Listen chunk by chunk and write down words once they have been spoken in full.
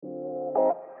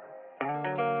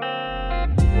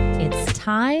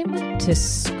time to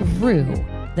screw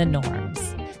the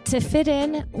norms. To fit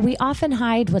in, we often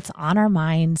hide what's on our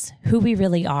minds, who we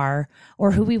really are, or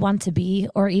who we want to be,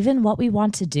 or even what we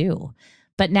want to do.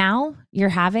 But now you're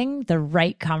having the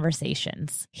right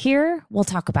conversations. Here, we'll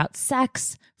talk about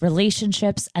sex,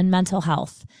 relationships, and mental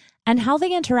health, and how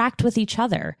they interact with each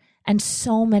other, and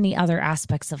so many other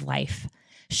aspects of life.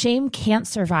 Shame can't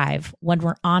survive when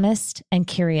we're honest and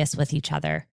curious with each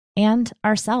other and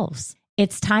ourselves.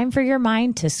 It's time for your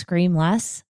mind to scream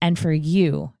less and for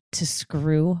you to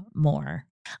screw more.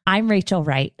 I'm Rachel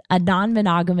Wright, a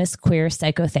non-monogamous queer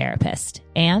psychotherapist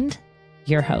and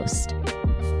your host.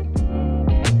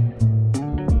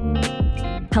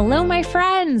 Hello, my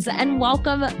friends, and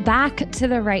welcome back to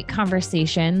The Right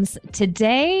Conversations.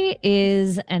 Today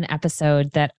is an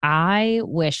episode that I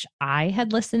wish I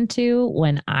had listened to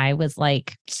when I was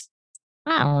like,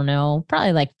 I don't know,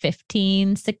 probably like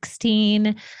 15,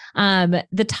 16.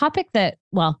 The topic that,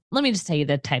 well, let me just tell you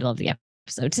the title of the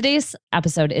episode. Today's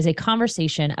episode is a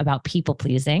conversation about people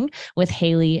pleasing with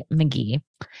Hailey Magee.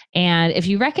 And if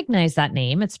you recognize that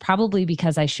name, it's probably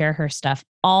because I share her stuff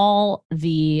all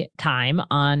the time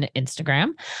on Instagram.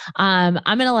 I'm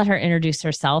going to let her introduce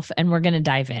herself and we're going to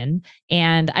dive in.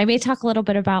 And I may talk a little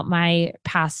bit about my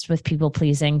past with people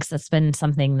pleasing because that's been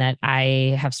something that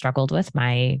I have struggled with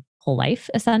my whole life,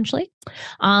 essentially.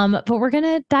 But we're going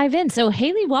to dive in. So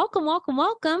Hailey,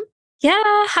 welcome. Yeah.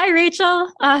 Hi,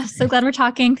 Rachel. So glad we're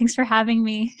talking. Thanks for having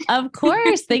me. Of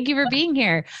course. Thank you for being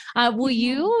here. Will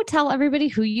you tell everybody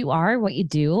who you are, what you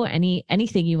do,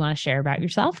 anything you want to share about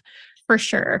yourself? For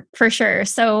sure.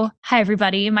 So hi,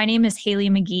 everybody. My name is Hailey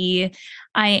Magee.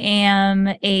 I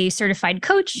am a certified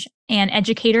coach and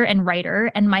educator and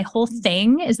writer. And my whole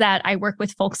thing is that I work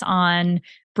with folks on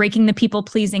breaking the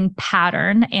people-pleasing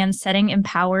pattern and setting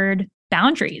empowered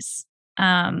boundaries.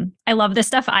 I love this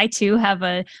stuff. I too have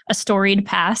a storied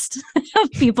past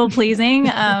of people pleasing.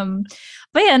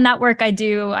 But yeah, in that work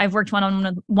I've worked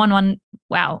one-on-one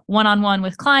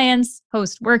with clients,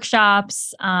 host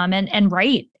workshops, and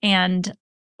write. And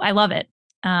I love it.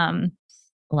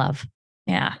 Love.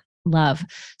 Yeah. Love.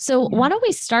 So why don't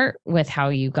we start with how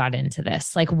you got into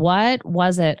this? Like, what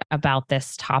was it about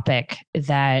this topic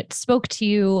that spoke to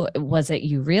you? Was it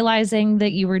you realizing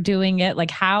that you were doing it? Like,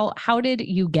 how did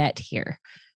you get here?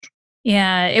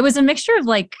 Yeah, it was a mixture of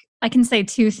I can say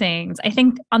two things. I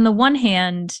think on the one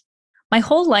hand, my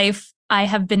whole life, I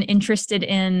have been interested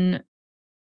in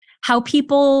how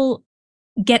people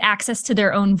get access to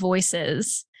their own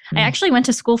voices. I actually went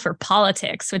to school for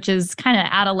politics, which is kind of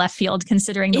out of left field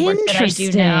considering the work that I do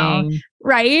now.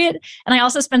 Right. And I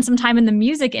also spent some time in the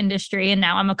music industry, and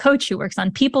now I'm a coach who works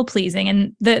on people pleasing.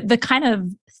 And the kind of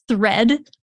thread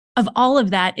of all of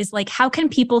that is like, how can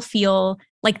people feel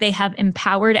like they have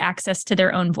empowered access to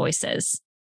their own voices,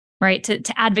 right? To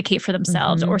advocate for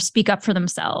themselves or speak up for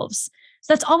themselves.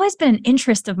 So that's always been an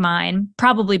interest of mine,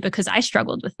 probably because I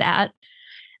struggled with that.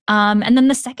 And then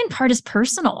the second part is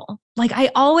personal. Like I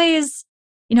always,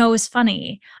 it was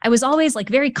funny. I was always like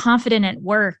very confident at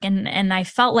work and I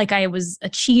felt like I was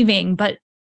achieving, but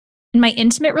in my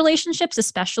intimate relationships,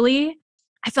 especially,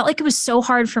 I felt like it was so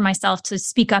hard for myself to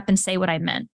speak up and say what I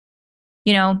meant.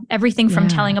 Everything from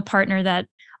telling a partner that,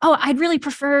 oh, I'd really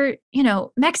prefer,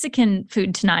 Mexican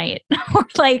food tonight, or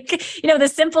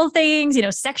the simple things,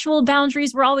 sexual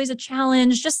boundaries were always a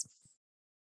challenge. Just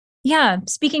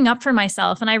speaking up for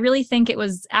myself. And I really think it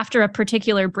was after a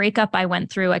particular breakup I went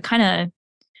through, I kind of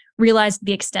realized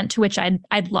the extent to which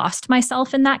I'd lost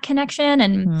myself in that connection.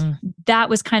 And that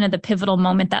was kind of the pivotal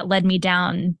moment that led me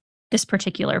down this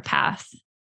particular path.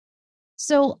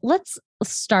 So let's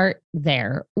start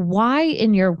there. Why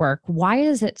in your work, why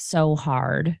is it so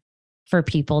hard for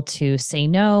people to say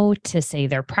no, to say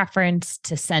their preference,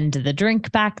 to send the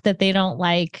drink back that they don't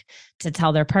like, to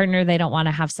tell their partner they don't want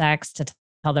to have sex, to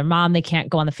tell their mom they can't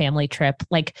go on the family trip?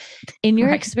 Like, in your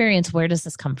experience, where does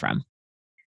this come from?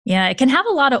 Yeah, it can have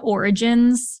a lot of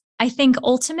origins. I think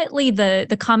ultimately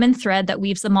the common thread that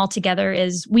weaves them all together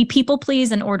is we people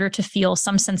please in order to feel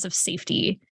some sense of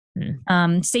safety.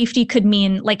 Safety could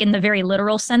mean, like in the very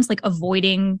literal sense, like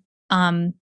avoiding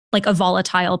like a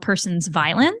volatile person's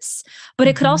violence, but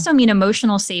it could also mean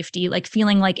emotional safety, like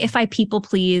feeling like if I people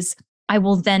please, I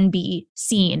will then be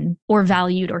seen or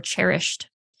valued or cherished.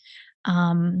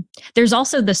 There's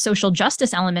also the social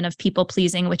justice element of people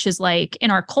pleasing, which is like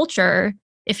in our culture,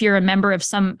 if you're a member of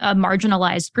a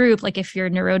marginalized group, like if you're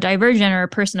neurodivergent or a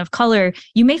person of color,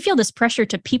 you may feel this pressure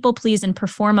to people please and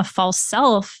perform a false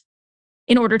self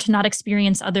in order to not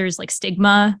experience others like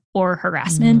stigma or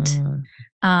harassment.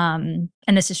 And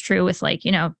this is true with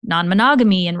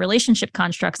non-monogamy and relationship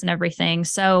constructs and everything.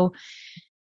 So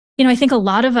I think a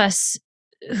lot of us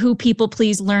who people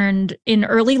please learned in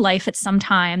early life at some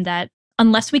time that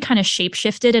unless we kind of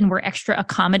shapeshifted and were extra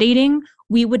accommodating,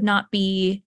 we would not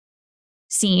be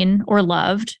seen or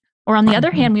loved. Or on the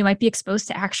other hand, we might be exposed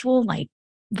to actual like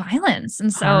violence.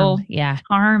 And so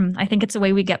harm, I think it's a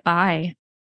way we get by.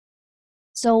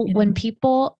 So when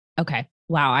people, okay,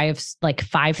 wow, I have like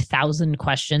 5,000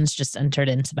 questions just entered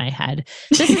into my head.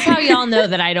 This is how y'all know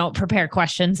that I don't prepare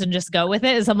questions and just go with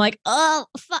it, is I'm like,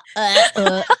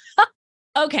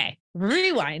 okay,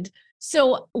 rewind.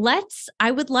 So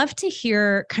I would love to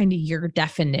hear kind of your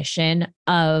definition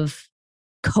of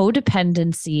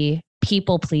codependency,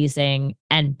 people pleasing,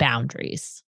 and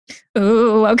boundaries.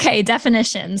 Ooh, okay,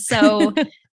 definition. So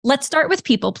let's start with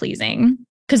people pleasing,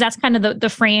 because that's kind of the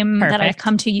frame that I've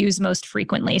come to use most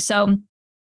frequently. So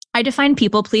I define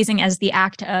people pleasing as the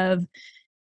act of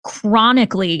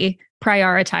chronically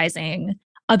prioritizing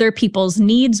other people's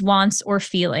needs, wants, or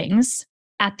feelings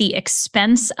at the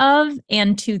expense of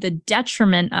and to the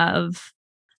detriment of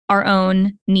our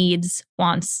own needs,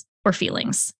 wants, or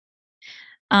feelings.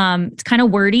 It's kind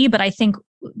of wordy, but I think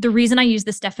the reason I use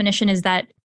this definition is that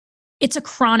it's a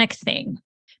chronic thing.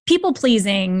 People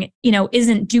pleasing,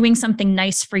 isn't doing something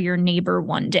nice for your neighbor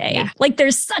one day. Yeah. Like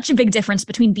there's such a big difference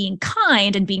between being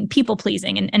kind and being people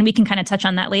pleasing. And we can kind of touch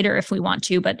on that later if we want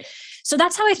to. But so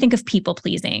that's how I think of people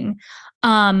pleasing.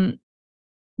 Boundaries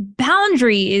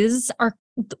are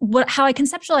how I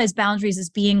conceptualize boundaries as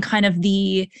being kind of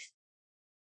the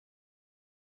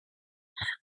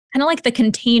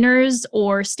containers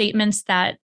or statements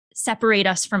that separate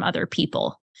us from other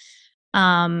people.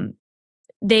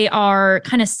 They are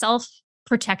kind of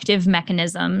self-protective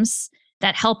mechanisms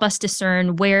that help us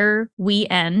discern where we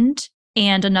end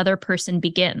and another person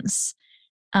begins.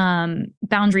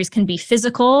 Boundaries can be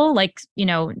physical, like,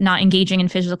 not engaging in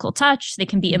physical touch. They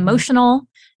can be emotional,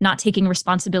 not taking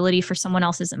responsibility for someone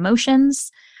else's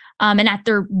emotions. And at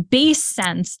their base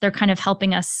sense, they're kind of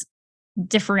helping us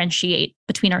differentiate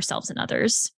between ourselves and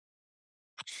others.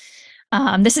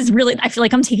 This is really, I feel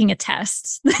like I'm taking a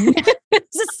test.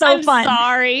 This is so fun.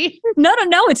 Sorry. No,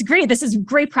 it's great. This is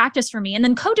great practice for me. And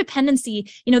then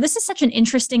codependency, this is such an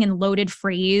interesting and loaded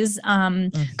phrase.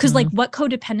 Because like what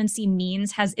codependency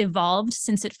means has evolved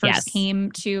since it first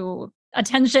came to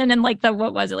attention in like the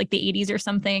 80s or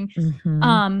something.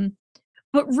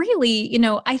 But really,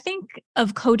 I think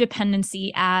of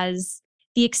codependency as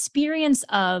the experience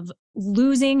of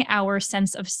losing our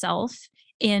sense of self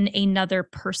in another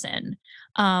person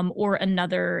or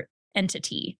another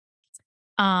entity.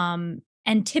 And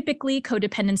typically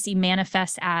codependency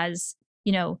manifests as,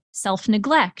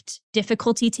 self-neglect,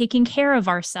 difficulty taking care of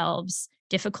ourselves,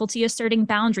 difficulty asserting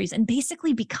boundaries, and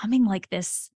basically becoming like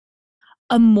this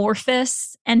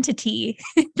amorphous entity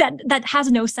that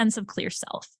has no sense of clear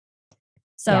self.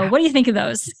 So what do you think of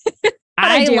those?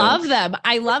 I love them.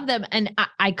 I love them. And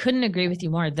I couldn't agree with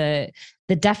you more. The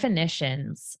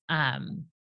definitions,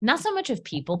 not so much of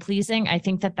people pleasing. I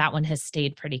think that one has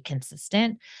stayed pretty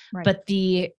consistent, but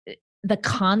the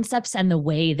concepts and the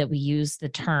way that we use the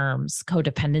terms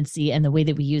codependency and the way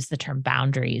that we use the term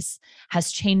boundaries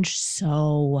has changed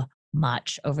so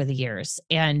much over the years.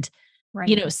 And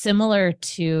similar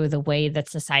to the way that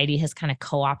society has kind of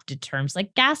co-opted terms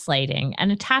like gaslighting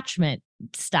and attachment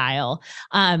style.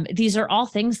 These are all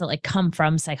things that like come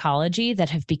from psychology that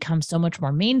have become so much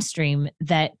more mainstream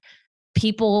that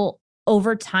people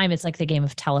over time, it's like the game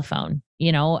of telephone,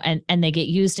 and they get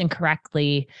used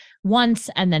incorrectly once,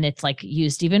 and then it's like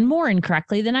used even more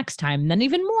incorrectly the next time, and then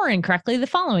even more incorrectly the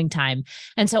following time.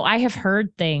 And so I have heard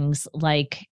things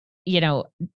like,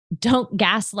 don't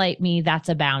gaslight me, that's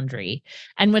a boundary.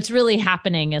 And what's really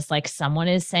happening is like someone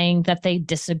is saying that they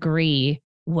disagree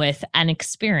with an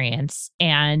experience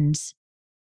and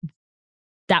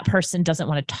that person doesn't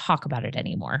want to talk about it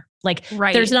anymore. Like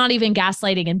there's not even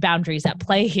gaslighting and boundaries at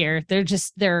play here.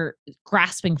 They're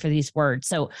grasping for these words.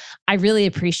 So I really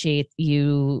appreciate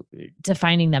you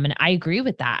defining them. And I agree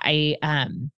with that. I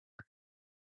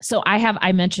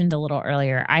mentioned a little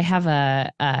earlier, I have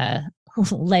a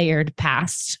layered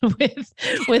past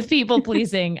with people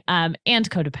pleasing and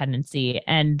codependency.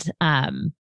 And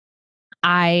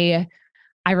I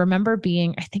remember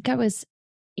being, I think I was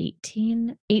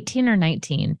 18 or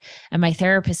 19. And my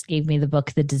therapist gave me the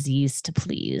book, The Disease to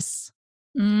Please.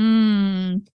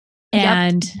 And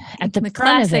at the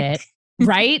front of it,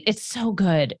 right? It's so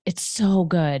good. It's so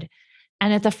good.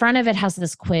 And at the front of it has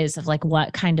this quiz of like,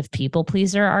 what kind of people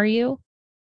pleaser are you?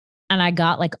 And I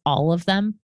got like all of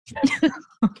them.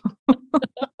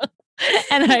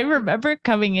 And I remember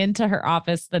coming into her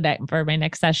office for my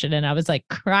next session, and I was like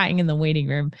crying in the waiting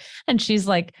room. And she's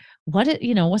like,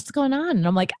 what's going on? And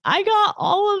I'm like, I got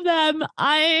all of them.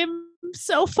 I'm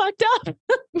so fucked up.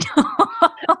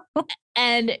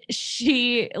 And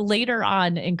she later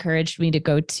on encouraged me to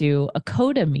go to a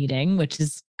CODA meeting, which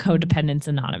is Codependence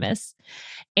Anonymous.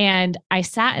 And I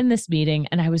sat in this meeting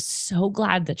and I was so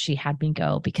glad that she had me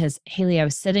go because, Hailey, I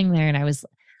was sitting there and I was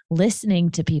listening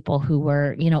to people who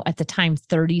were, at the time,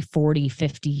 30, 40,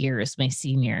 50 years my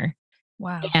senior.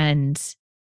 Wow. And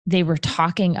they were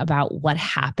talking about what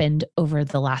happened over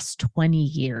the last 20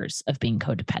 years of being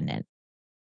codependent.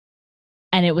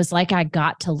 And it was like I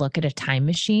got to look at a time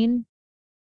machine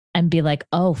and be like,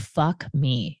 oh, fuck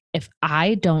me. If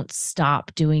I don't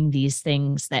stop doing these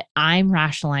things that I'm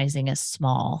rationalizing as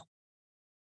small,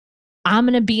 I'm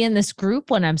going to be in this group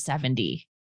when I'm 70.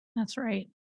 That's right.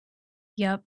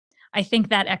 Yep. I think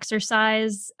that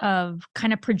exercise of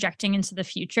kind of projecting into the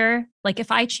future, like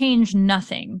if I change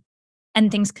nothing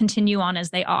and things continue on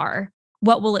as they are,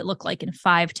 what will it look like in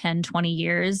 5, 10, 20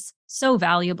 years? So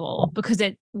valuable because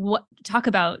talk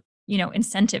about,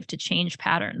 incentive to change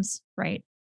patterns, right?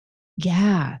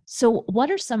 Yeah. So what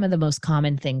are some of the most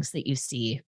common things that you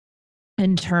see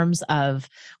in terms of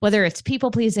whether it's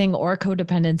people pleasing or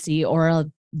codependency or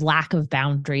a lack of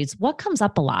boundaries? What comes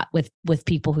up a lot with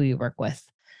people who you work with?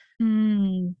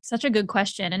 Such a good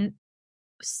question. And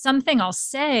something I'll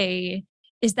say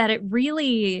is that it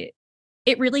really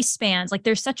spans, like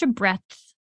there's such a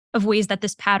breadth of ways that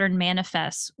this pattern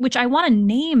manifests, which I want to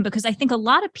name because I think a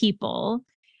lot of people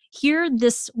hear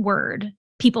this word,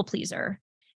 people pleaser,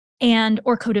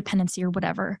 or codependency or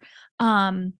whatever,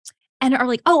 and are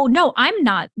like, oh no, I'm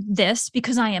not this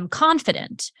because I am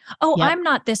confident. Oh, Yep. I'm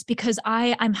not this because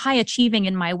I'm high achieving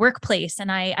in my workplace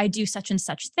and I do such and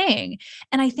such thing.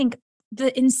 And I think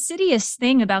the insidious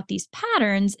thing about these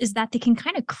patterns is that they can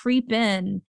kind of creep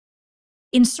in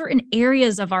certain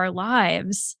areas of our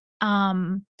lives.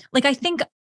 Like I think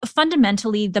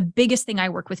fundamentally the biggest thing I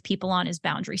work with people on is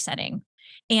boundary setting.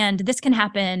 And this can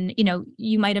happen,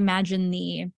 you might imagine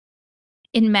the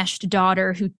enmeshed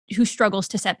daughter who struggles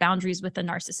to set boundaries with a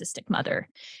narcissistic mother.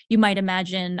 You might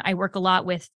imagine I work a lot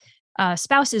with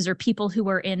spouses or people who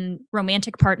are in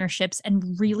romantic partnerships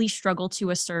and really struggle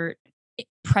to assert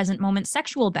present moment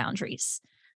sexual boundaries.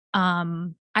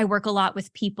 I work a lot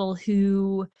with people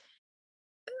who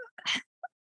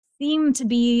seem to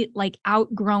be like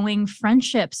outgrowing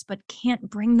friendships, but can't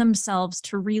bring themselves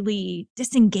to really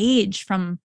disengage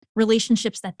from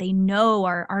relationships that they know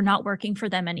are not working for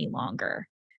them any longer.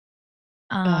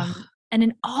 And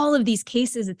in all of these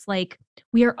cases, it's like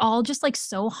we are all just like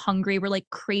so hungry. We're like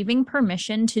craving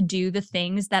permission to do the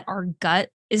things that our gut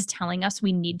is telling us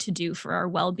we need to do for our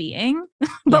well-being.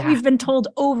 But we've been told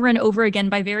over and over again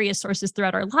by various sources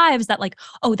throughout our lives that like,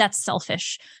 oh, that's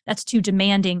selfish. That's too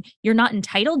demanding. You're not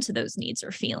entitled to those needs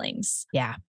or feelings.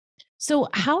 Yeah. So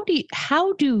how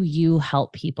do you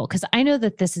help people? Because I know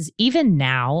that this is even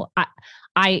now,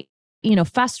 I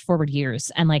fast forward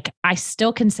years and like I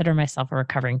still consider myself a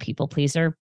recovering people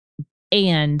pleaser.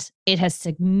 And it has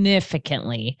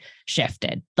significantly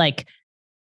shifted. Like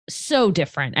so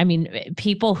different. I mean,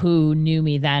 people who knew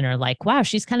me then are like, wow,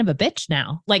 she's kind of a bitch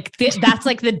now. Like that's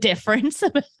like the difference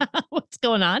of what's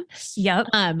going on. Yep.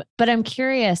 But I'm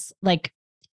curious, like,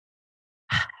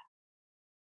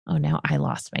 oh, now I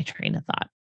lost my train of thought.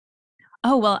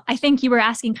 Oh, well, I think you were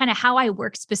asking kind of how I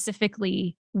work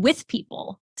specifically with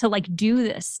people to like do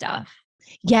this stuff.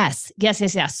 Yes.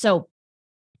 So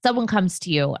someone comes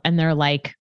to you and they're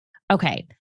like, okay,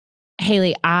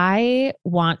 Hailey, I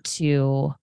want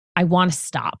to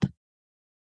stop.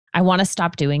 I want to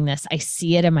stop doing this. I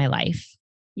see it in my life.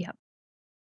 Yep.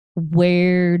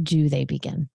 Where do they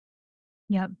begin?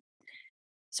 Yep.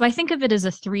 So I think of it as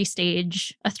a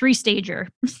three-stager.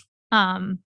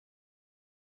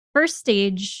 First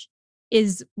stage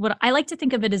is what I like to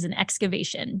think of it as an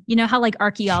excavation. You know how like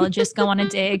archaeologists go on a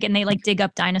dig and they like dig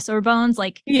up dinosaur bones?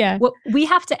 Like, yeah, what we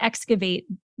have to excavate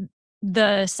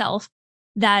the self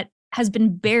that has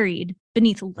been buried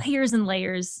beneath layers and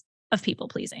layers of people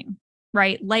pleasing,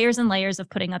 right? Layers and layers of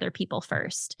putting other people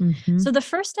first. Mm-hmm. So the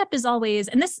first step is always,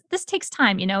 and this takes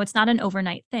time, it's not an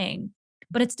overnight thing,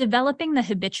 but it's developing the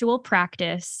habitual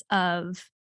practice of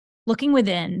looking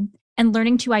within and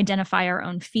learning to identify our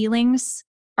own feelings,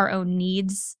 our own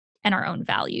needs, and our own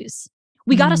values.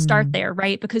 We got to start there,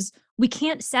 right? Because we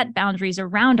can't set boundaries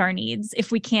around our needs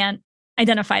if we can't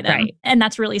identify them. Right. And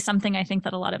that's really something I think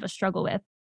that a lot of us struggle with.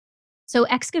 So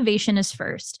excavation is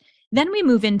first. Then we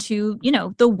move into,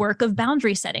 the work of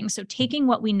boundary setting. So taking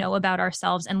what we know about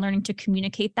ourselves and learning to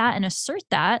communicate that and assert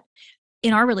that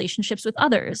in our relationships with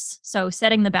others. So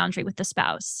setting the boundary with the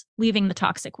spouse, leaving the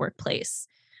toxic workplace,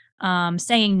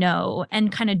 saying no,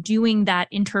 and kind of doing that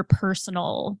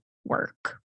interpersonal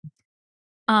work.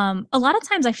 A lot of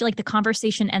times I feel like the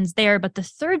conversation ends there, but the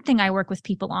third thing I work with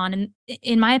people on, and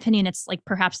in my opinion, it's like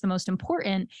perhaps the most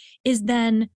important, is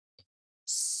then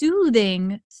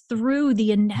soothing through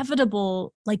the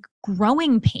inevitable like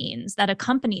growing pains that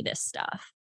accompany this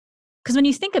stuff. Because when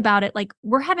you think about it, like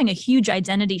we're having a huge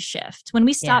identity shift. When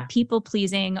we stop people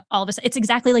pleasing, all of a sudden, it's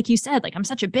exactly like you said, like I'm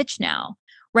such a bitch now,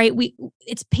 right?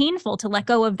 It's painful to let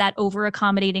go of that over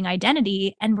accommodating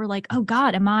identity. And we're like, oh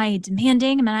God, am I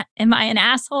demanding? Am I an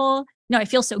asshole? No, I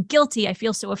feel so guilty. I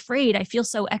feel so afraid. I feel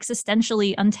so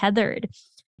existentially untethered.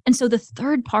 And so the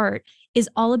third part is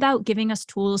all about giving us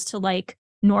tools to like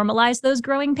normalize those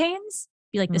growing pains.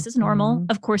 Be like, this is normal.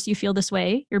 Of course you feel this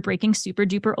way. You're breaking super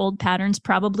duper old patterns,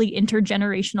 probably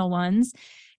intergenerational ones,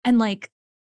 and like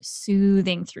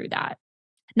soothing through that.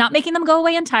 Not making them go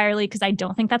away entirely, because I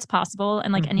don't think that's possible.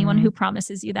 And like anyone who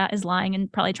promises you that is lying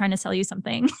and probably trying to sell you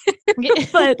something.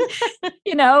 But,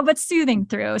 but soothing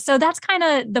through. So that's kind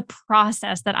of the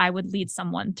process that I would lead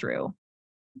someone through.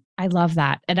 I love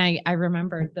that. And I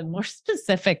remember the more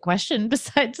specific question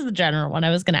besides the general one I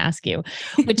was going to ask you,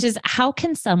 which is how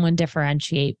can someone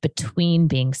differentiate between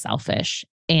being selfish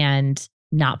and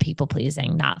not people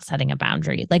pleasing, not setting a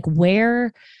boundary? Like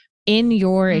where in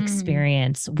your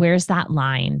experience, where's that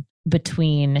line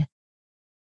between,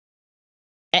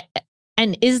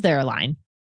 and is there a line?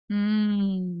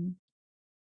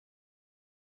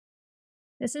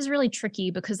 This is really tricky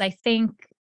because I think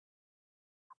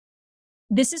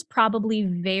this is probably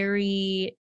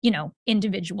very,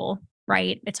 individual,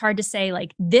 right? It's hard to say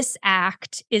like this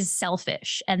act is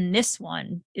selfish and this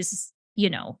one is,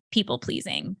 people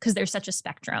pleasing, because there's such a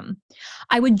spectrum.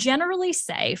 I would generally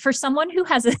say for someone who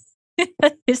has a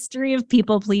history of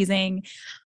people pleasing,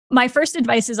 my first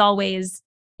advice is always,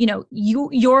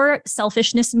 your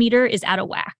selfishness meter is out of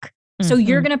whack. So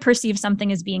you're going to perceive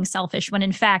something as being selfish when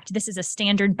in fact, this is a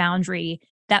standard boundary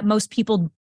that most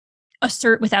people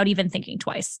assert without even thinking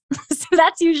twice. So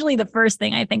that's usually the first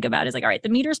thing I think about is like, all right, the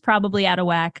meter's probably out of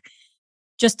whack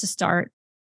just to start.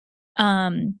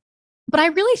 But I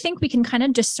really think we can kind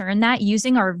of discern that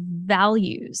using our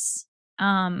values.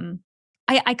 I'm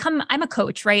a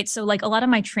coach, right? So like a lot of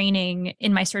my training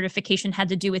in my certification had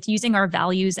to do with using our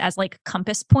values as like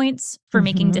compass points for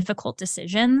making difficult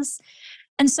decisions.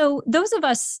 And so those of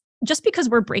us, just because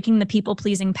we're breaking the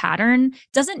people-pleasing pattern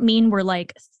doesn't mean we're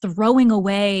like throwing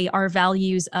away our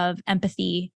values of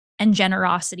empathy and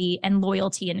generosity and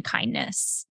loyalty and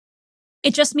kindness.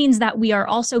 It just means that we are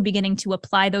also beginning to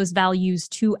apply those values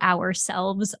to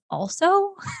ourselves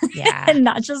also, and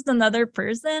not just another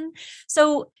person.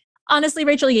 So honestly,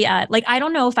 Rachel, like I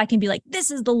don't know if I can be like,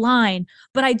 this is the line,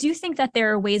 but I do think that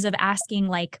there are ways of asking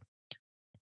like,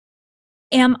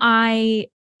 am I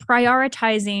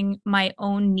prioritizing my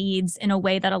own needs in a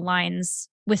way that aligns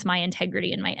with my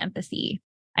integrity and my empathy,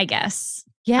 I guess.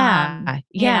 Yeah.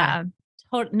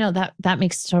 No, that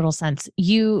makes total sense.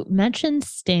 You mentioned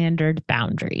standard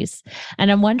boundaries,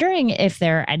 and I'm wondering if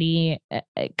there are any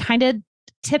kind of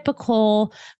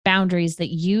typical boundaries that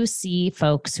you see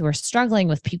folks who are struggling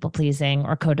with people pleasing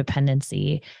or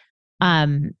codependency,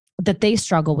 that they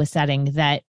struggle with setting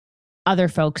that other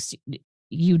folks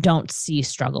you don't see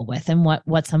struggle with, and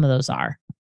what some of those are.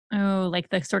 Oh, like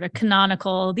the sort of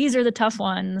canonical, these are the tough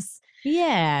ones.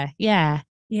 Yeah.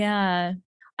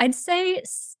 I'd say,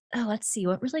 let's see,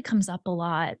 what really comes up a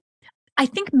lot. I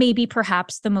think maybe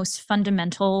perhaps the most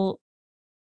fundamental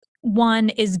one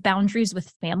is boundaries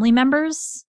with family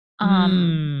members.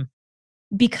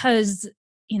 Because,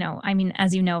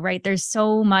 as you know, right, there's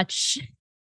so much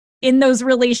in those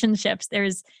relationships.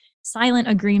 There's silent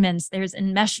agreements, there's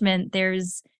enmeshment,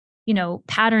 there's,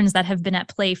 patterns that have been at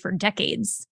play for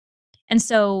decades. And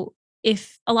so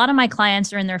if a lot of my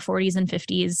clients are in their 40s and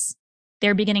 50s,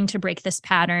 they're beginning to break this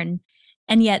pattern.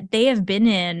 And yet they have been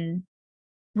in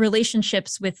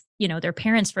relationships with, their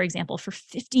parents, for example, for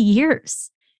 50 years.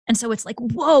 And so it's like,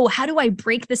 whoa, how do I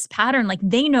break this pattern? Like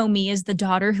they know me as the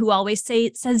daughter who always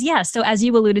says yes. So as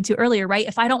you alluded to earlier, right?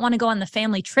 If I don't want to go on the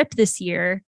family trip this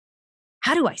year,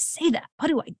 how do I say that? What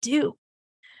do I do?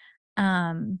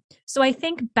 So I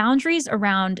think boundaries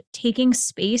around taking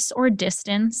space or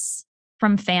distance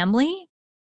from family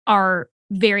are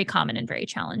very common and very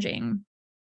challenging.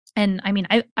 And I mean,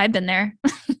 I've been there.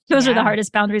 Those are the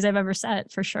hardest boundaries I've ever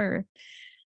set, for sure.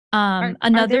 Go.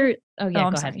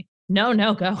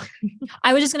 No, go.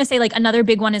 I was just going to say, like, another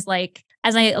big one is like,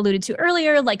 as I alluded to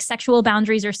earlier, like sexual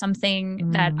boundaries are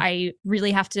something that I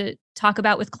really have to talk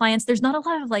about with clients. There's not a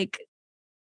lot of like,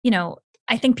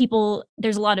 I think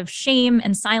there's a lot of shame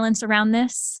and silence around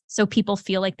this. So people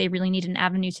feel like they really need an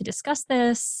avenue to discuss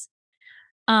this.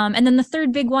 And then the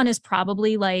third big one is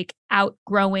probably like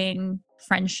outgrowing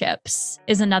friendships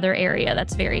is another area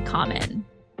that's very common.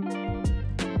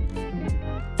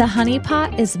 The Honey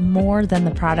Pot is more than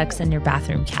the products in your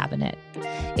bathroom cabinet.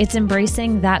 It's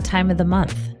embracing that time of the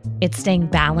month. It's staying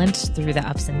balanced through the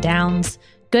ups and downs,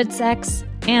 good sex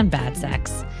and bad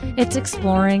sex. It's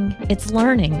exploring, it's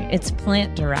learning, it's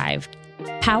plant-derived.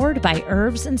 Powered by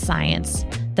herbs and science,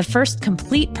 the first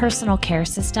complete personal care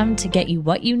system to get you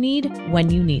what you need when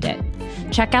you need it.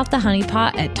 Check out the Honey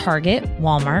Pot at Target,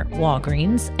 Walmart,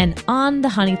 Walgreens, and on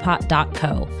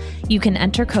thehoneypot.co. You can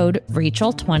enter code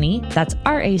Rachel20, that's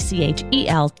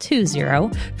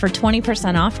RACHEL20, for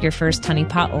 20% off your first Honey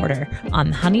Pot order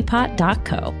on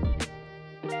thehoneypot.co.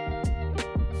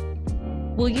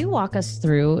 Will you walk us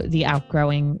through the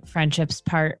outgrowing friendships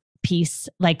piece?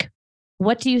 Like,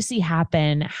 what do you see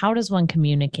happen? How does one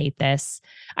communicate this?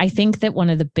 I think that one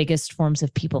of the biggest forms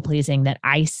of people pleasing that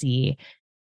I see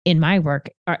in my work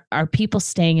are people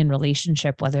staying in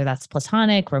relationship, whether that's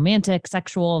platonic, romantic,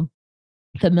 sexual,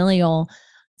 familial,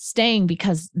 staying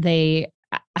because they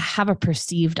have a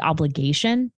perceived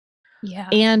obligation. Yeah.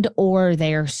 And or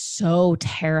they're so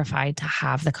terrified to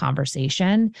have the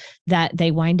conversation that they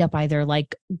wind up either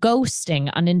like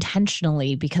ghosting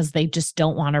unintentionally because they just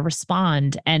don't want to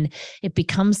respond. And it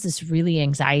becomes this really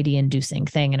anxiety inducing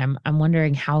thing. And I'm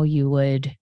wondering how you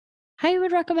would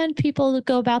recommend people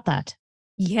go about that.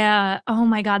 Yeah. Oh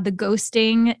my God. The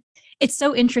ghosting. It's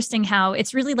so interesting how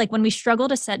it's really like when we struggle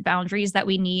to set boundaries that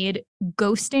we need,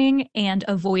 ghosting and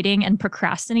avoiding and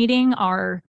procrastinating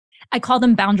are, I call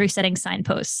them boundary setting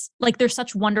signposts. Like they're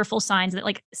such wonderful signs that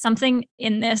like something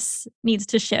in this needs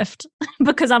to shift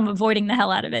because I'm avoiding the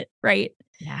hell out of it. Right.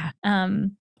 Yeah.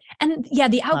 And yeah,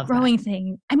 the outgrowing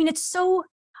thing. I mean, it's so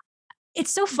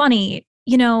funny,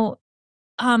 you know.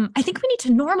 I think we need to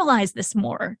normalize this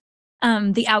more.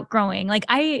 The outgrowing. Like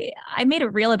I made a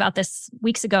reel about this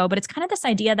weeks ago, but it's kind of this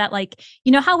idea that like,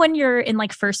 you know how when you're in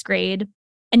like first grade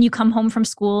and you come home from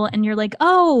school and you're like,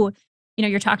 oh, you know,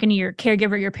 you're talking to your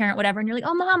caregiver, your parent, whatever, and you're like,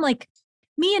 oh mom, like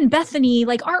me and Bethany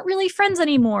like aren't really friends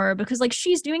anymore because like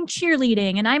she's doing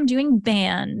cheerleading and I'm doing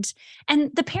band.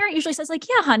 And the parent usually says like,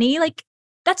 yeah, honey, like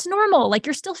that's normal. Like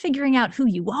you're still figuring out who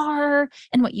you are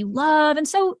and what you love. And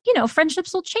so, you know,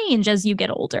 friendships will change as you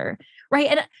get older. Right.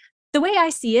 And the way I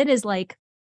see it is like,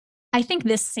 I think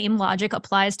this same logic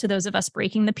applies to those of us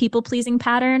breaking the people pleasing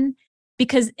pattern,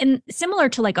 because similar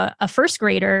to like a first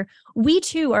grader, we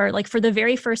too are like for the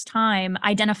very first time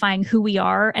identifying who we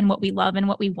are and what we love and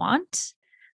what we want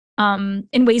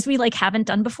in ways we like haven't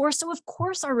done before. So of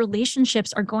course our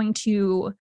relationships are going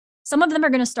to, some of them are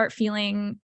going to start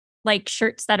feeling like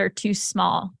shirts that are too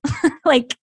small,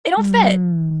 like they don't fit.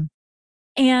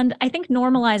 And I think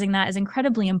normalizing that is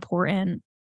incredibly important.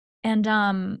 And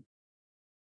I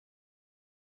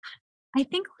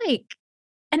think like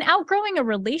and outgrowing a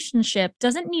relationship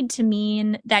doesn't need to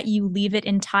mean that you leave it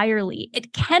entirely.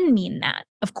 It can mean that,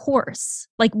 of course.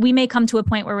 Like we may come to a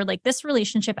point where we're like, this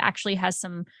relationship actually has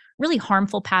some really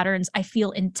harmful patterns. I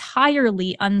feel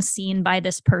entirely unseen by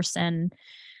this person.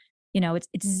 You know, it's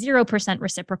 0%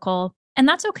 reciprocal, and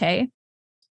that's okay.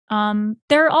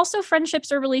 There are also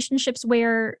friendships or relationships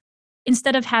where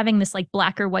instead of having this like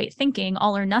black or white thinking,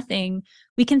 all or nothing,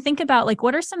 we can think about like,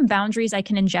 what are some boundaries I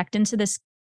can inject into this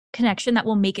connection that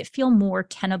will make it feel more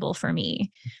tenable for me?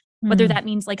 Whether that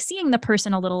means like seeing the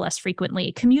person a little less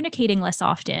frequently, communicating less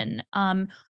often,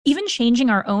 even changing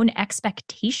our own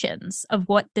expectations of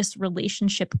what this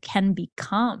relationship can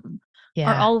become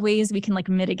are all ways we can like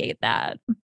mitigate that,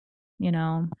 you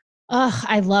know? Oh,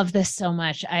 I love this so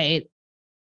much.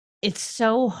 It's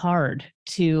so hard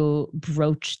to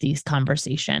broach these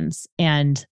conversations,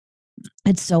 and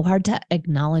it's so hard to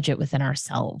acknowledge it within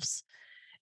ourselves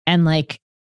and like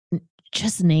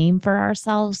just name for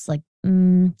ourselves. Like,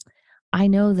 I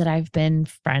know that I've been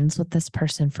friends with this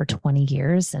person for 20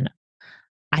 years and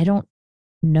I don't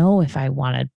know if I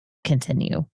want to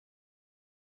continue.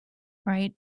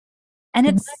 Right.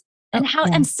 And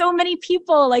and so many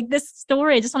people like this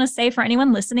story. I just want to say for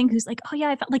anyone listening who's like, oh yeah,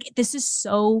 I felt like this is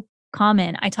so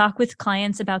common. I talk with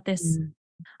clients about this.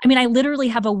 I mean, I literally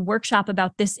have a workshop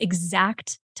about this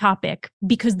exact topic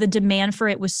because the demand for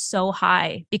it was so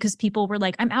high, because people were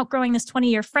like, I'm outgrowing this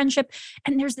 20-year friendship.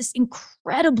 And there's this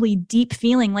incredibly deep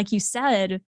feeling, like you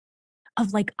said,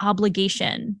 of like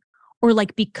obligation, or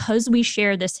like, because we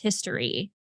share this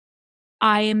history,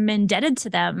 I am indebted to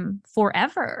them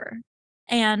forever.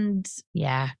 And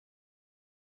yeah,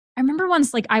 I remember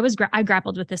once, like I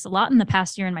grappled with this a lot in the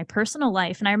past year in my personal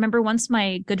life. And I remember once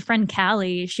my good friend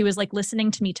Callie, she was like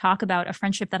listening to me talk about a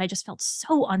friendship that I just felt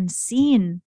so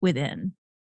unseen within.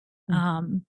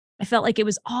 I felt like it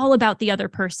was all about the other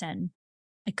person.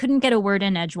 I couldn't get a word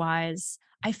in edgewise.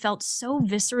 I felt so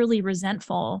viscerally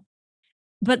resentful,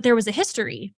 but there was a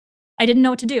history. I didn't know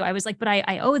what to do. I was like, but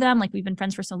I owe them. Like, we've been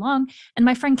friends for so long. And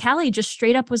my friend Callie just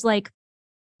straight up was like,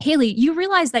 Hailey, you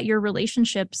realize that your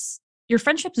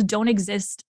friendships don't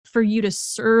exist for you to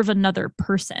serve another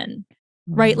person,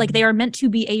 right? Like, they are meant to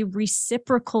be a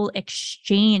reciprocal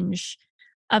exchange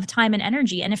of time and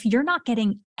energy. And if you're not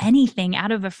getting anything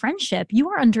out of a friendship, you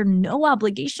are under no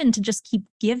obligation to just keep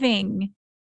giving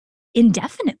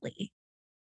indefinitely.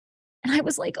 And I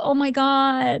was like, oh my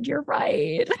God, you're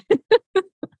right.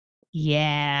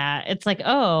 Yeah. It's like,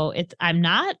 oh,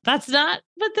 that's not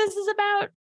what this is about.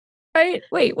 Right?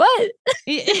 Wait, what?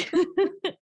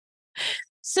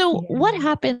 So what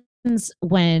happens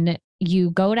when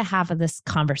you go to have this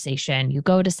conversation, you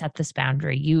go to set this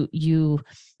boundary,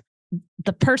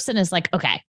 the person is like,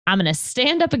 okay, I'm going to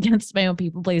stand up against my own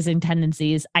people pleasing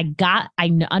tendencies. I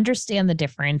understand the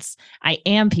difference. I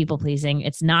am people pleasing.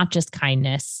 It's not just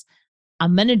kindness.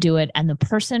 I'm going to do it. And the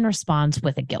person responds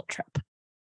with a guilt trip.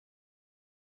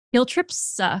 Guilt trips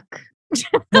suck.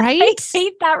 Right? I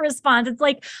hate that response. It's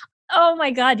like, oh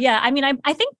my God. Yeah. I mean,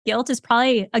 I think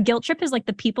a guilt trip is like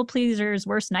the people pleaser's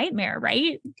worst nightmare,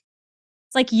 right?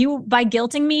 It's like, by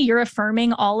guilting me, you're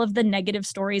affirming all of the negative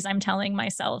stories I'm telling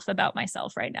myself about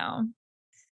myself right now.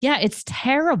 Yeah, it's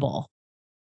terrible.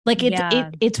 Like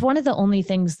it's one of the only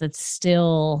things that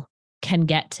still can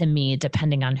get to me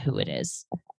depending on who it is.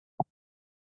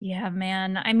 Yeah,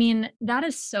 man. I mean, that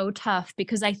is so tough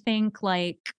because I think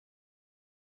like,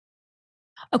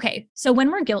 okay, so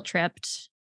when we're guilt tripped,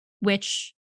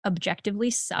 which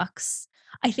objectively sucks,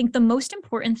 I think the most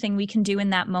important thing we can do in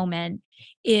that moment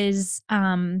is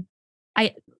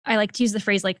I like to use the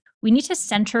phrase like, we need to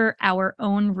center our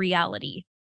own reality.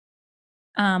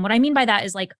 What I mean by that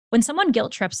is like, when someone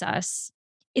guilt trips us,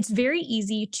 it's very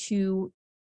easy to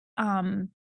kind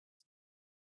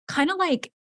of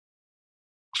like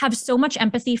have so much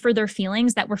empathy for their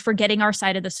feelings that we're forgetting our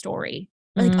side of the story.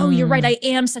 We're like, oh, you're right. I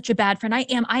am such a bad friend. I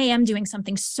am doing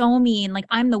something so mean. Like,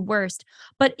 I'm the worst.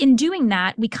 But in doing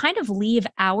that, we kind of leave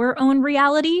our own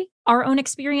reality, our own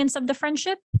experience of the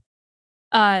friendship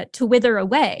to wither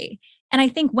away. And I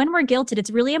think when we're guilted,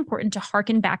 it's really important to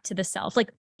hearken back to the self.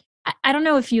 Like, I don't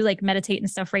know if you like meditate and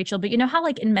stuff, Rachel, but you know how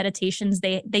like in meditations,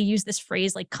 they use this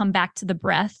phrase, like, come back to the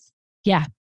breath. Yeah.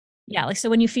 Yeah. Like, so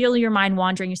when you feel your mind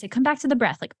wandering, you say, come back to the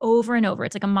breath, like over and over.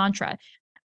 It's like a mantra.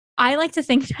 I like to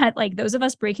think that like those of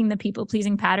us breaking the people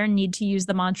pleasing pattern need to use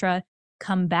the mantra,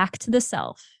 come back to the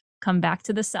self, come back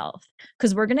to the self.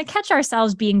 Because we're going to catch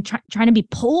ourselves being trying to be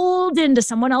pulled into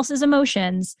someone else's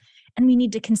emotions. And we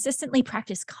need to consistently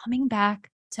practice coming back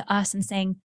to us and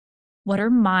saying, what are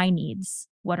my needs?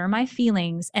 What are my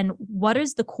feelings? And what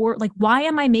is the core? Like, why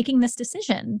am I making this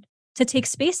decision to take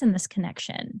space in this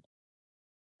connection?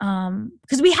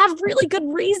 Because we have really good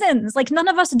reasons. Like, none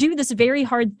of us do this very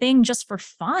hard thing just for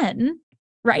fun,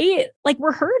 right? Like,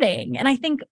 we're hurting. And I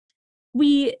think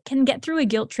we can get through a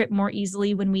guilt trip more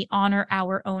easily when we honor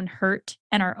our own hurt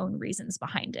and our own reasons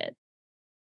behind it.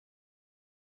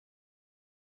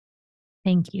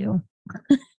 Thank you.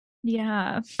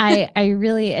 Yeah. I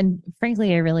really, and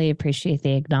frankly, I really appreciate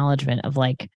the acknowledgement of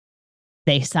like,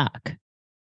 they suck.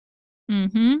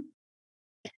 Mm-hmm.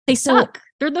 They suck.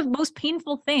 They're the most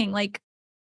painful thing. Like,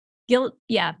 guilt.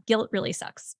 Yeah. Guilt really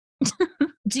sucks.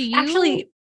 Do you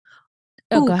actually?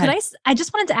 Oh, go ahead. I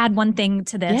just wanted to add one thing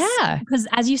to this. Yeah. Because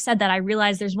as you said that, I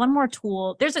realized there's one more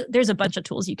tool. There's a bunch of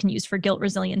tools you can use for guilt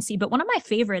resiliency, but one of my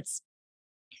favorites,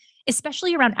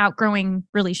 especially around outgrowing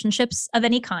relationships of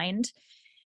any kind,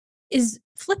 is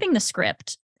flipping the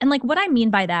script. And like, what I mean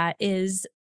by that is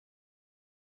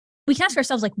we can ask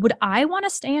ourselves, like, would I want to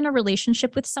stay in a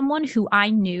relationship with someone who I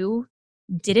knew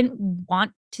didn't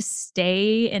want to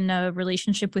stay in a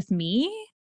relationship with me?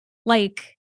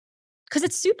 Like, because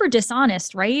it's super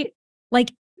dishonest, right?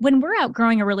 Like, when we're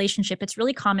outgrowing a relationship, it's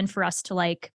really common for us to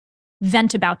like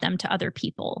vent about them to other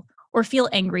people or feel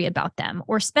angry about them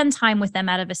or spend time with them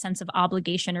out of a sense of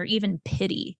obligation or even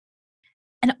pity.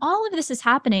 And all of this is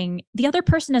happening. The other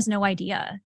person has no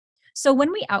idea. So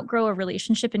when we outgrow a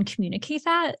relationship and communicate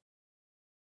that,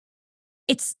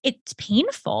 it's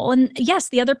painful. And yes,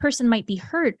 the other person might be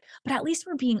hurt, but at least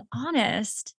we're being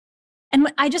honest.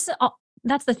 And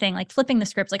that's the thing, like flipping the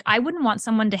script. Like, I wouldn't want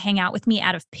someone to hang out with me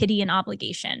out of pity and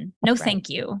obligation. No, thank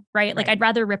you. Right. Like, I'd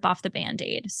rather rip off the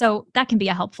Band-Aid. So that can be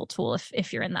a helpful tool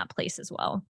if you're in that place as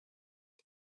well.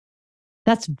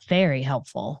 That's very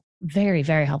helpful. Very,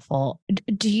 very helpful.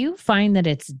 Do you find that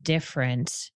it's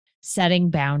different setting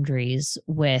boundaries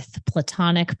with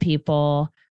platonic people,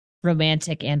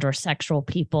 romantic and or sexual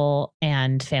people,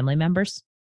 and family members?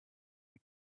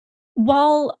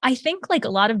 While I think like a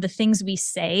lot of the things we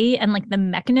say and like the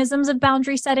mechanisms of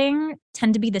boundary setting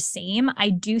tend to be the same, I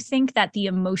do think that the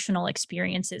emotional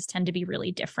experiences tend to be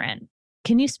really different.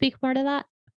 Can you speak more to that?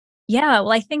 Yeah,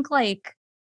 well, I think like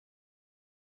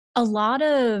a lot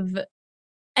of,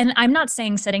 and I'm not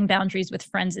saying setting boundaries with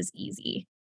friends is easy,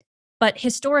 but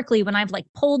historically, when I've like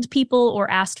polled people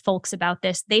or asked folks about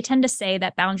this, they tend to say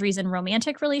that boundaries in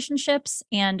romantic relationships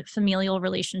and familial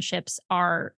relationships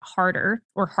are harder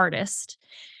or hardest.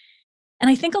 And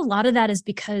I think a lot of that is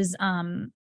because, I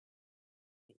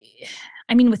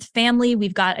mean, with family,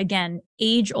 we've got, again,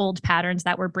 age old patterns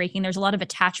that we're breaking. There's a lot of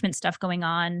attachment stuff going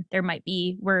on. There might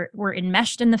be, we're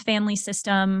enmeshed in the family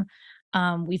system.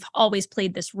 We've always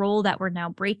played this role that we're now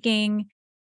breaking.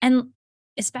 And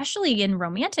especially in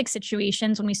romantic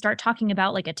situations, when we start talking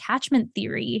about like attachment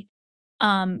theory,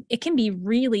 it can be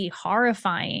really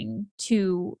horrifying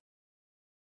to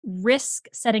risk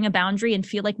setting a boundary and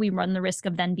feel like we run the risk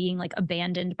of then being like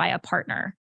abandoned by a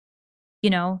partner. You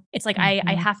know, it's like I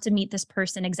Mhm. have to meet this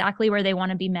person exactly where they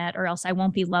want to be met, or else I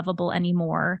won't be lovable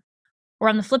anymore. Or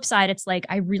on the flip side, it's like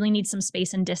I really need some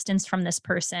space and distance from this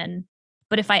person.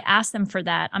 But if I ask them for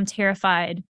that, I'm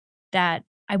terrified that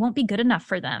I won't be good enough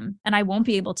for them and I won't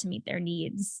be able to meet their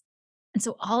needs. And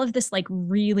so all of this like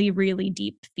really, really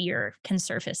deep fear can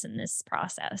surface in this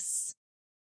process.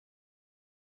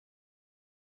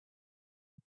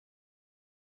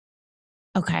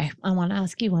 Okay. I want to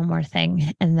ask you one more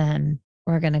thing, and then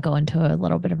we're going to go into a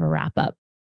little bit of a wrap up.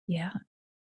 Yeah.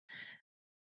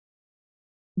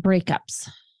 Breakups.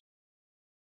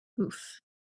 Oof.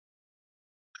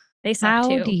 They suck How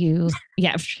do too. you,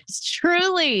 yeah,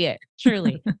 truly,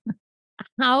 truly,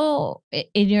 how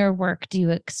in your work do you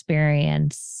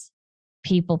experience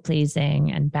people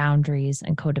pleasing and boundaries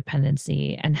and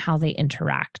codependency and how they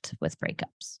interact with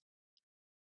breakups?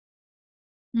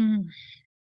 Hmm.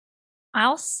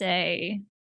 I'll say,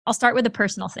 I'll start with a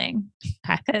personal thing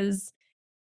Okay. because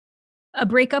a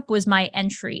breakup was my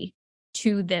entry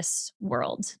to this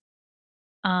world.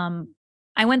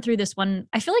 I went through this one.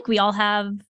 I feel like we all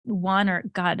have one, or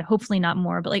God, hopefully not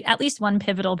more, but like at least one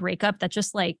pivotal breakup that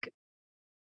just like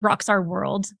rocks our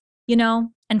world, you know,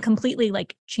 and completely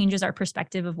like changes our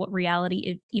perspective of what reality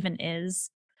it even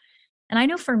is. And I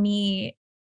know for me,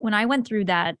 when I went through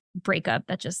that breakup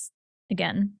that just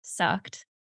again sucked,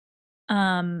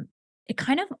 um, it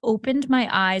kind of opened my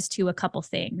eyes to a couple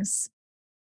things.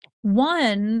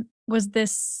 One was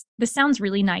this sounds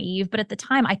really naive, but at the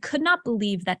time I could not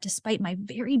believe that despite my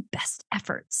very best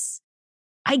efforts,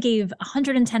 I gave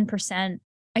 110%.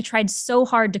 I tried so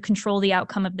hard to control the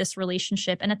outcome of this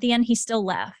relationship, and at the end he still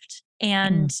left. Mm.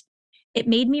 And it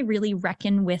made me really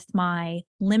reckon with my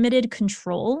limited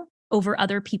control over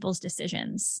other people's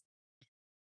decisions.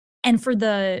 And for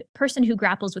the person who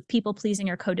grapples with people pleasing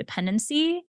or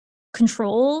codependency,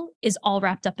 control is all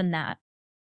wrapped up in that.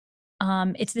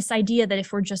 It's this idea that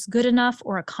if we're just good enough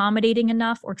or accommodating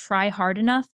enough or try hard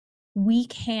enough, we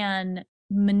can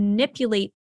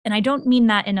manipulate. And I don't mean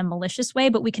that in a malicious way,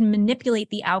 but we can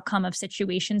manipulate the outcome of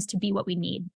situations to be what we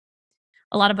need.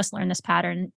 A lot of us learn this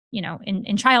pattern, you know,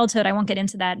 in childhood. I won't get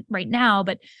into that right now,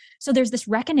 but so there's this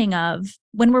reckoning of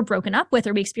when we're broken up with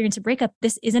or we experience a breakup,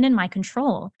 this isn't in my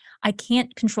control. I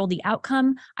can't control the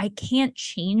outcome. I can't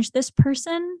change this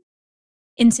person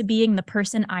into being the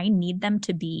person I need them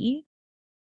to be.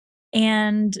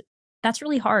 And that's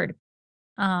really hard.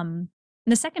 And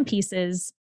the second piece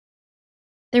is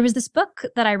there was this book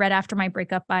that I read after my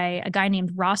breakup by a guy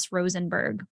named Ross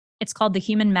Rosenberg. It's called The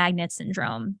Human Magnet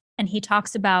Syndrome. And he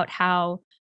talks about how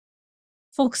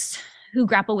folks who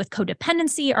grapple with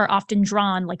codependency are often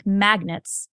drawn like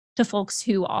magnets to folks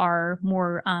who are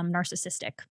more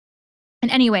narcissistic.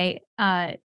 And anyway,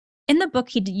 in the book,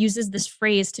 he uses this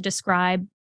phrase to describe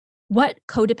what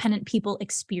codependent people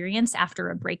experience after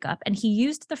a breakup. And he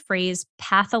used the phrase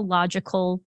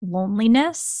pathological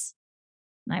loneliness.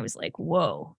 And I was like,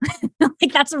 whoa,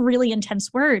 like that's a really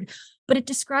intense word. But it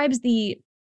describes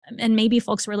and maybe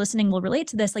folks who are listening will relate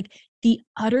to this, like the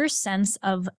utter sense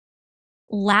of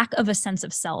lack of a sense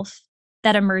of self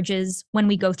that emerges when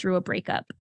we go through a breakup.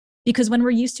 Because when we're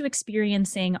used to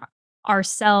experiencing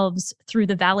ourselves through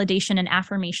the validation and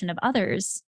affirmation of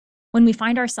others, when we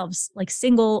find ourselves like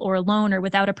single or alone or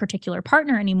without a particular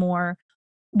partner anymore,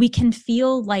 we can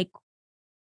feel like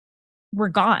we're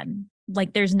gone,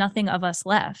 like there's nothing of us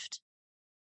left.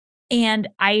 And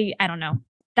I don't know.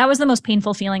 That was the most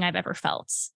painful feeling I've ever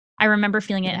felt. I remember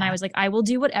feeling it and I was like, I will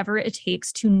do whatever it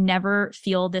takes to never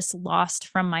feel this lost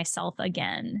from myself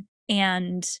again.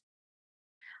 And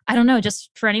I don't know, just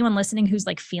for anyone listening who's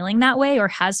like feeling that way or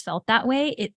has felt that way,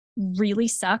 it really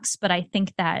sucks. But I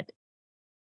think that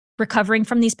recovering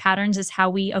from these patterns is how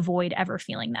we avoid ever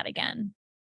feeling that again.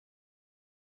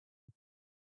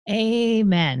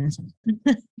 Amen.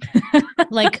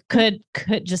 Like could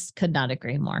not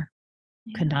agree more.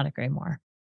 Yeah. Could not agree more.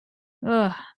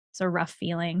 Ugh, it's a rough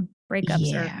feeling.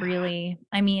 Breakups are really,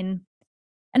 I mean,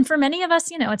 and for many of us,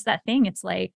 you know, it's that thing. It's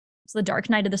like, it's the dark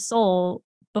night of the soul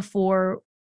before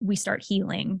we start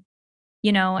healing,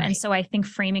 you know? Right. And so I think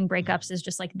framing breakups is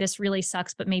just like, this really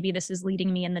sucks, but maybe this is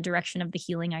leading me in the direction of the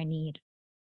healing I need.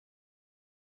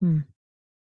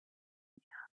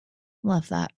 Love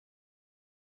that.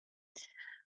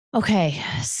 Okay.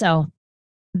 So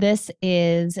this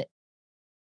is,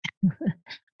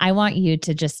 I want you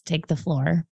to just take the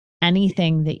floor.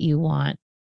 Anything that you want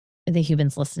the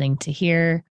humans listening to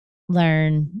hear,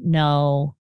 learn,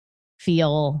 know,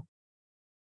 feel.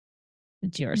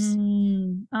 It's yours.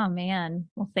 Oh, man.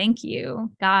 Well, thank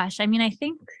you. Gosh, I mean, I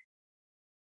think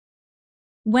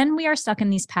when we are stuck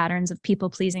in these patterns of people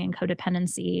pleasing and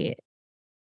codependency,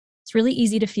 it's really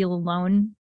easy to feel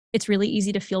alone. It's really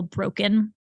easy to feel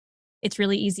broken. It's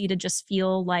really easy to just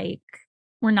feel like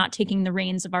we're not taking the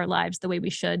reins of our lives the way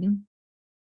we should.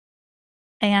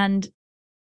 And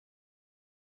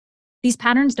these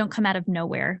patterns don't come out of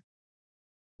nowhere.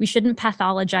 We shouldn't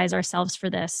pathologize ourselves for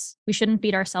this. We shouldn't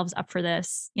beat ourselves up for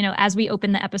this. You know, as we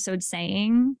open the episode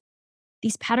saying,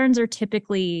 these patterns are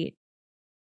typically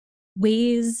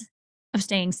ways of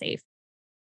staying safe.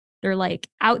 They're like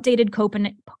outdated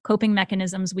coping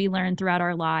mechanisms we learn throughout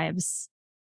our lives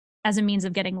as a means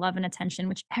of getting love and attention,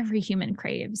 which every human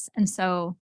craves. And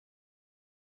so,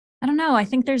 I don't know, I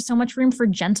think there's so much room for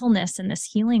gentleness in this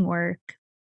healing work.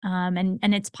 And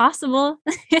it's possible.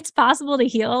 It's possible to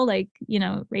heal. Like, you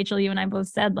know, Rachel, you and I both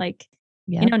said, like,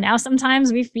 you know, now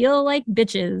sometimes we feel like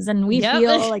bitches and we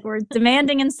feel like we're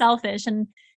demanding and selfish. And,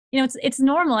 you know, it's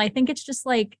normal. I think it's just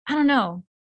like, I don't know.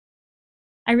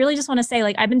 I really just want to say,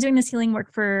 like, I've been doing this healing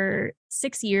work for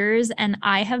 6 years and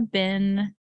I have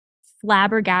been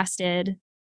flabbergasted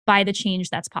by the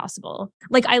change that's possible.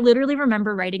 Like, I literally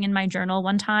remember writing in my journal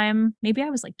one time, maybe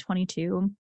I was like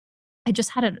 22. I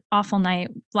just had an awful night,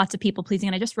 lots of people pleasing.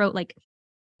 And I just wrote, like,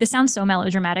 this sounds so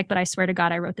melodramatic, but I swear to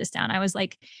God, I wrote this down. I was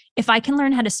like, if I can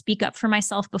learn how to speak up for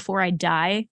myself before I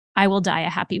die, I will die a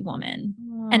happy woman.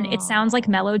 Aww. And it sounds like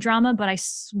melodrama, but I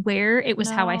swear it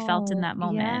was how I felt in that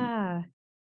moment. Yeah.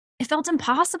 It felt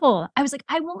impossible. I was like,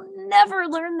 I will never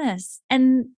learn this.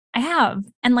 And I have.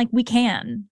 And like, we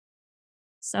can.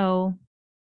 So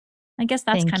I guess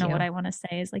that's kind of what I want to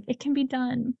say is like, it can be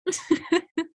done.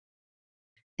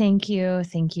 Thank you.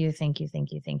 Thank you. Thank you.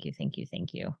 Thank you. Thank you. Thank you.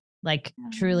 Thank you. Like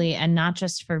truly, and not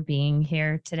just for being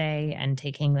here today and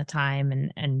taking the time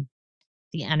and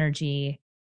the energy,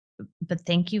 but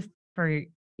thank you for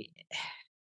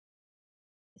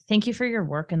your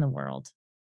work in the world.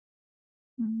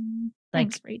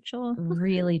 Thanks, Rachel.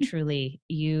 Really, truly,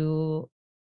 you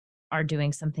are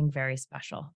doing something very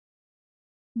special.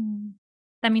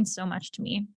 That means so much to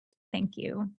me. Thank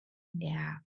you.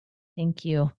 Yeah. Thank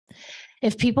you.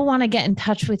 If people want to get in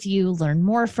touch with you, learn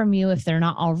more from you, if they're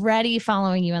not already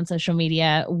following you on social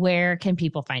media, where can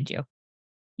people find you?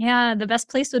 Yeah, the best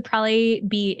place would probably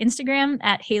be Instagram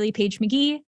at Hailey Page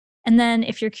Magee. And then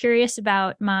if you're curious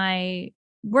about my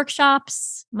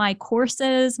workshops, my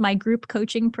courses, my group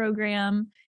coaching program,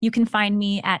 you can find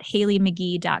me at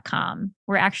HaileyMagee.com.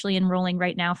 We're actually enrolling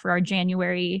right now for our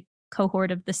January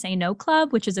cohort of the Say No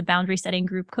Club, which is a boundary setting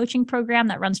group coaching program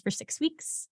that runs for 6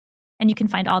 weeks. And you can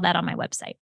find all that on my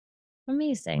website.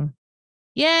 Amazing.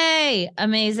 Yay.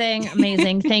 Amazing.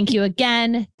 Amazing. Thank you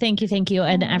again. Thank you. Thank you.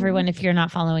 And everyone, if you're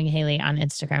not following Hailey on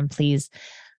Instagram, please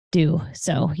do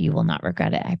so. You will not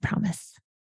regret it. I promise.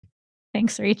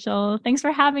 Thanks, Rachel. Thanks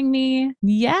for having me.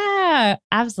 Yeah,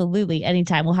 absolutely.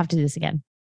 Anytime. We'll have to do this again.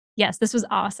 Yes, this was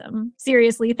awesome.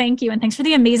 Seriously, thank you. And thanks for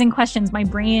the amazing questions. My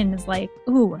brain is like,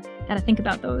 ooh, got to think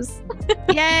about those.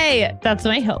 Yay. That's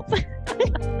my hope.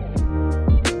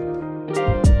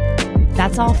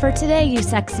 That's all for today, you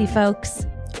sexy folks.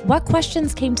 What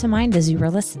questions came to mind as you were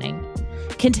listening?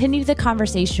 Continue the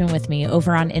conversation with me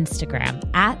over on Instagram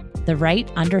at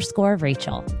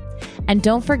 @the_right_Rachel. And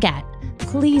don't forget,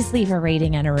 please leave a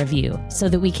rating and a review so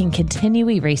that we can continue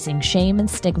erasing shame and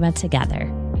stigma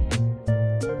together.